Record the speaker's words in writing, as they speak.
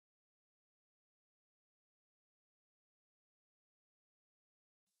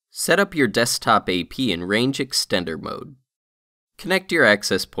Set up your desktop AP in range extender mode. Connect your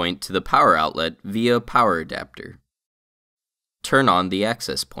access point to the power outlet via a power adapter. Turn on the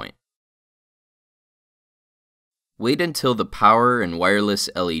access point. Wait until the power and wireless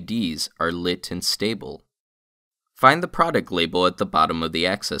LEDs are lit and stable. Find the product label at the bottom of the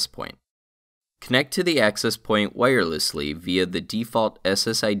access point. Connect to the access point wirelessly via the default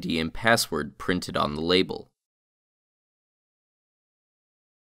SSID and password printed on the label.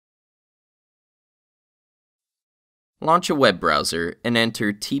 Launch a web browser and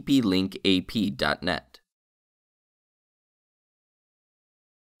enter tplinkap.net.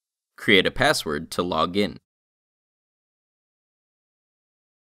 Create a password to log in.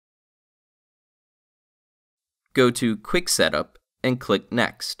 Go to Quick Setup and click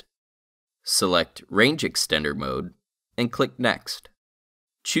Next. Select Range Extender Mode and click Next.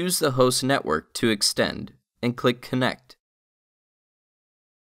 Choose the host network to extend and click Connect.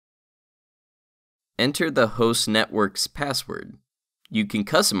 Enter the host network's password. You can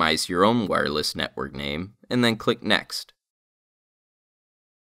customize your own wireless network name and then click Next.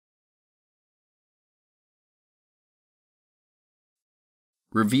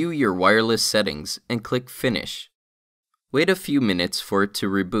 Review your wireless settings and click Finish. Wait a few minutes for it to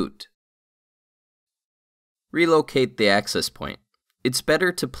reboot. Relocate the access point. It's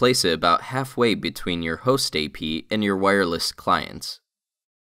better to place it about halfway between your host AP and your wireless clients.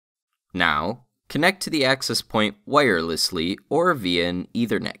 Now, connect to the access point wirelessly or via an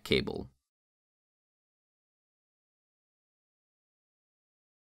Ethernet cable.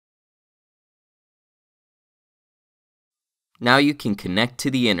 Now you can connect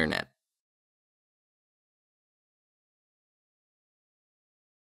to the internet.